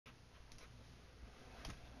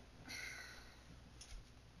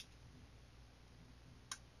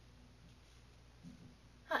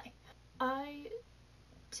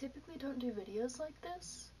typically don't do videos like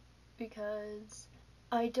this because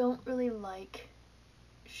I don't really like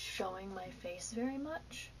showing my face very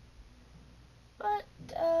much, but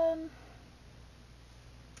I'm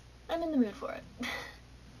in the mood for it.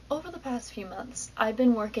 Over the past few months, I've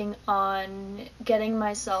been working on getting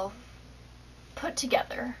myself put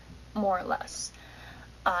together, more or less.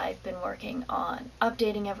 I've been working on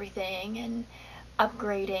updating everything and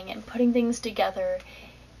upgrading and putting things together,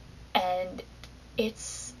 and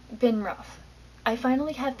it's been rough. I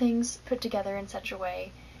finally have things put together in such a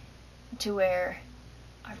way to where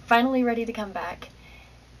I'm finally ready to come back,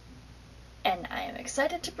 and I am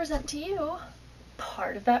excited to present to you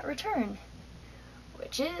part of that return,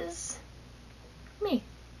 which is me.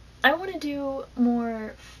 I want to do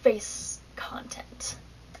more face content.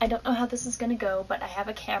 I don't know how this is gonna go, but I have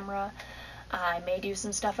a camera. I may do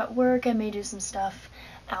some stuff at work, I may do some stuff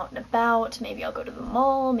out and about, maybe I'll go to the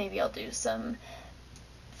mall, maybe I'll do some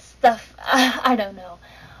stuff, I don't know.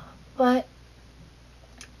 But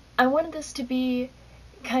I wanted this to be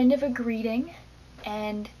kind of a greeting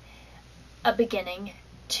and a beginning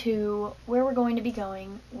to where we're going to be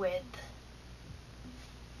going with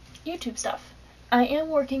YouTube stuff. I am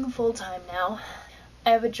working full-time now.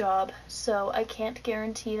 I have a job, so I can't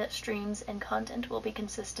guarantee that streams and content will be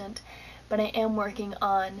consistent, but I am working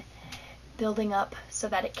on building up so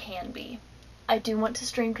that it can be. I do want to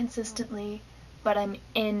stream consistently, but I'm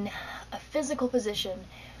in a physical position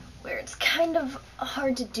where it's kind of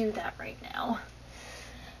hard to do that right now.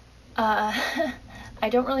 I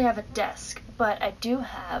don't really have a desk, but I do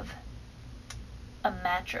have a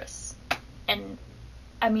mattress. And,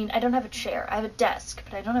 I mean, I don't have a chair. I have a desk,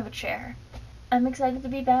 but I don't have a chair. I'm excited to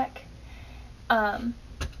be back. I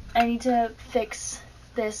need to fix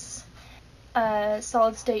this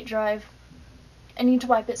solid state drive. I need to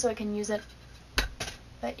wipe it so I can use it.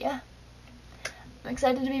 But yeah, I'm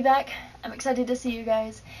excited to be back. I'm excited to see you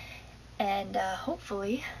guys. And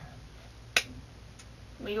hopefully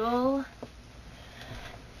we will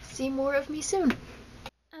see more of me soon.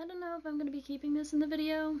 I don't know if I'm going to be keeping this in the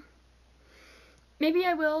video. Maybe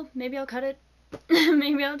I will. Maybe I'll cut it.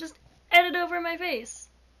 Maybe I'll just edit over my face.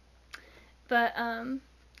 But,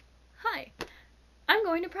 hi. I'm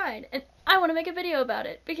going to Pride, and I want to make a video about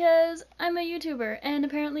it, because I'm a YouTuber, and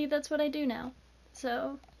apparently that's what I do now.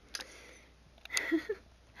 So,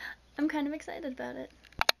 I'm kind of excited about it.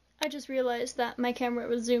 I just realized that my camera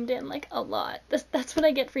was zoomed in, like, a lot. That's what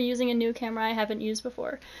I get for using a new camera I haven't used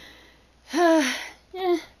before. Yeah.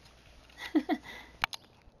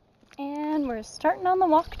 And we're starting on the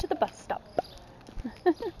walk to the bus stop.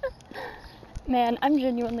 Man, I'm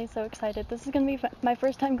genuinely so excited. This is gonna be my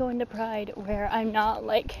first time going to Pride where I'm not,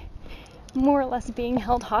 like, more or less being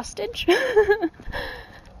held hostage.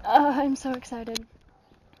 I'm so excited.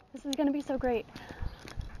 This is gonna be so great.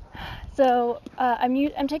 So,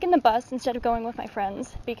 I'm taking the bus instead of going with my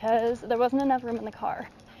friends because there wasn't enough room in the car.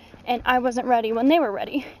 And I wasn't ready when they were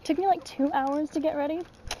ready. It took me like 2 hours to get ready.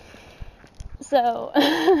 So,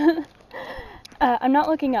 I'm not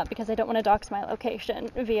looking up because I don't want to dox my location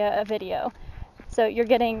via a video. So you're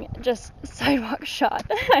getting just sidewalk shot.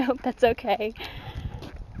 I hope that's okay.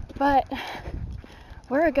 But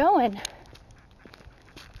where are we going?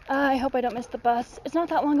 I hope I don't miss the bus. It's not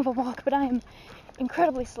that long of a walk, but I am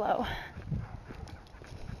incredibly slow.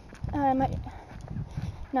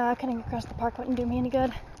 No, cutting across the park wouldn't do me any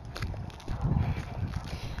good.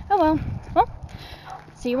 Oh well. Well,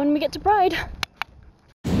 see you when we get to Pride.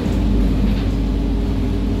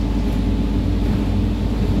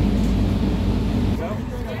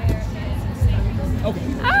 Okay.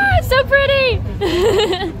 Ah, it's so pretty!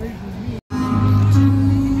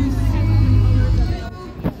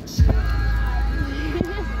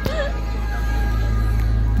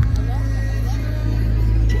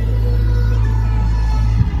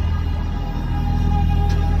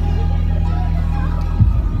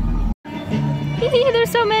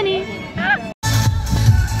 There's so many! Ah.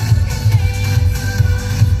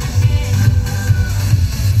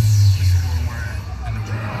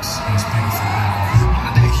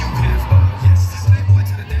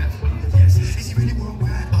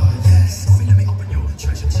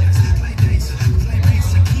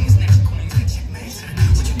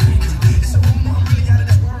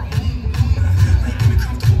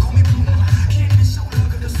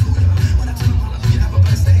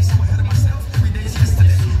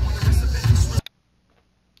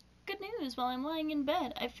 While I'm lying in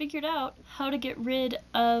bed, I figured out how to get rid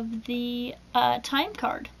of the time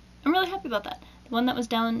card. I'm really happy about that. The one that was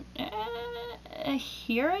down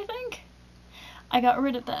here, I think? I got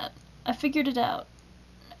rid of that. I figured it out.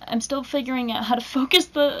 I'm still figuring out how to focus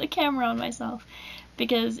the camera on myself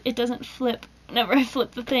because it doesn't flip whenever I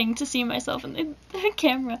flip the thing to see myself in the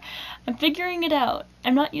camera. I'm figuring it out.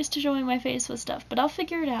 I'm not used to showing my face with stuff, but I'll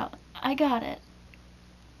figure it out. I got it.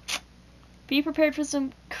 Be prepared for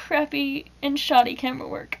some crappy and shoddy camera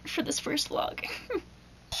work for this first vlog.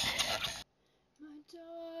 My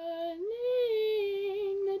darling,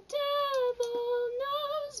 the devil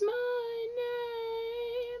knows my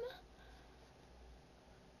name.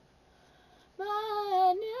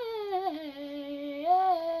 My name.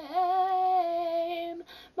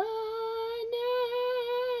 My name.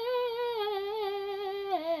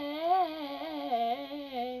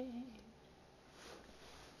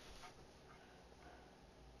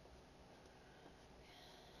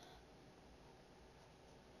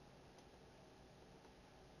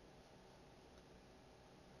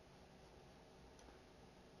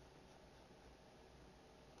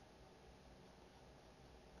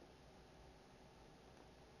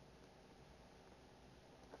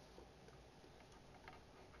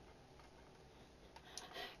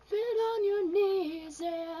 Get on your knees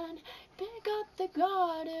and pick up the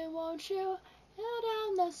garden, won't you? Nail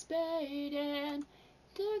down the spade and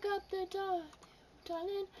dig up the dirt,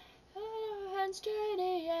 darling. Hold your hands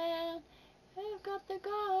steady and pick up the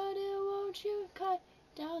garden, won't you? Cut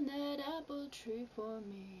down that apple tree for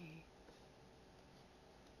me.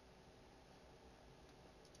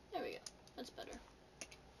 There we go. That's better.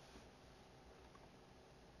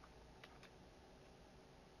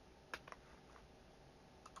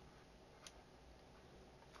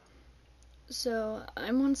 So,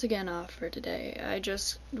 I'm once again off for today. I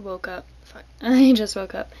just woke up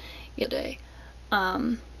yesterday.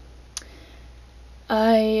 I'm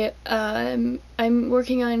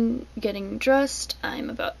working on getting dressed. I'm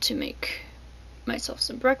about to make myself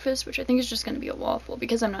some breakfast, which I think is just going to be a waffle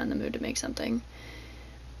because I'm not in the mood to make something.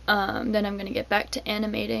 Then I'm going to get back to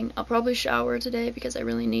animating. I'll probably shower today because I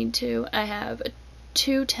really need to. I have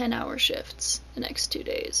 2 10-hour shifts the next 2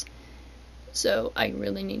 days. So I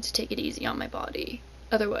really need to take it easy on my body.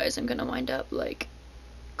 Otherwise I'm gonna wind up like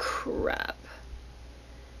crap.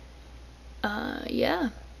 Yeah.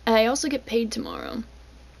 I also get paid tomorrow,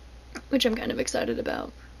 which I'm kind of excited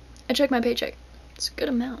about. I checked my paycheck. It's a good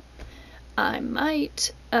amount. I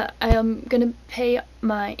am gonna pay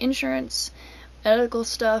my insurance, medical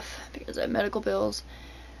stuff, because I have medical bills.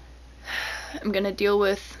 I'm gonna deal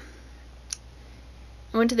with...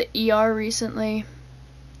 I went to the ER recently.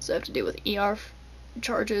 So I have to deal with ER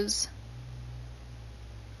charges.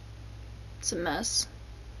 It's a mess.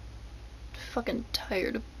 Fucking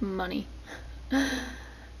tired of money.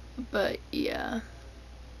 But yeah.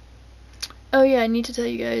 Oh yeah, I need to tell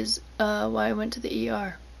you guys why I went to the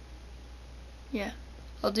ER. Yeah,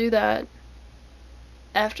 I'll do that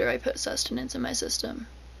after I put sustenance in my system.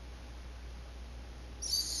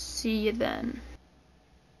 See you then.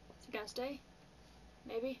 Is it gonna stay?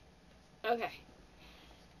 Maybe? Okay.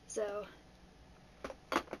 So,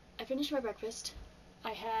 I finished my breakfast.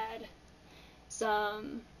 I've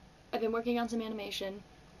been working on some animation,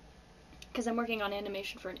 because I'm working on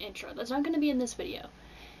animation for an intro. That's not going to be in this video.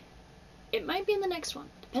 It might be in the next one.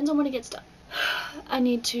 Depends on when it gets done. I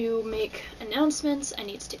need to make announcements. I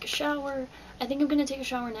need to take a shower. I think I'm going to take a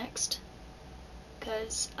shower next,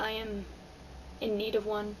 because I am in need of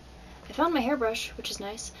one. I found my hairbrush, which is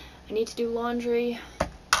nice. I need to do laundry. I'm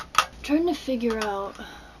trying to figure out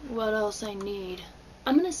what else I need.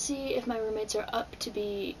 I'm gonna see if my roommates are up to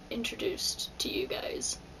be introduced to you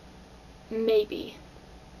guys. Maybe.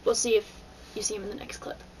 We'll see if you see them in the next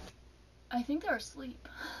clip. I think they're asleep.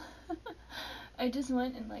 I just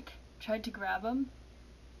went and like tried to grab them.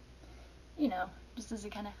 You know, just as a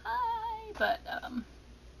kind of hi, but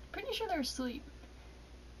pretty sure they're asleep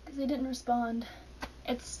because they didn't respond.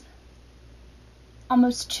 It's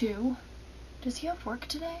almost 2. Does he have work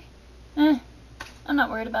today? I'm not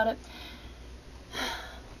worried about it.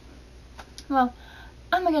 Well,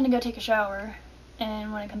 I'm gonna go take a shower,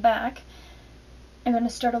 and when I come back, I'm gonna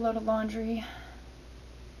start a load of laundry,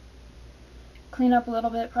 clean up a little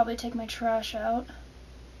bit, probably take my trash out,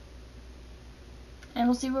 and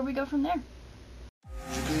we'll see where we go from there.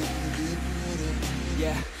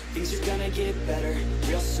 Yeah, things are gonna get better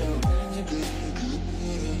real soon.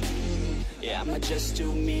 Yeah, I'ma just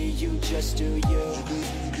do me, you just do you.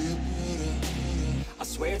 I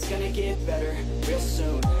swear it's gonna get better real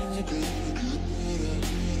soon.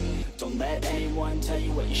 Don't let anyone tell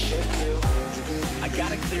you what you should do. I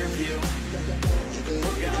got a clear view.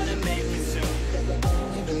 We're gonna make it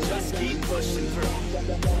soon. Just keep pushing through.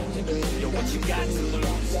 Yo, what you got to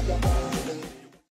lose?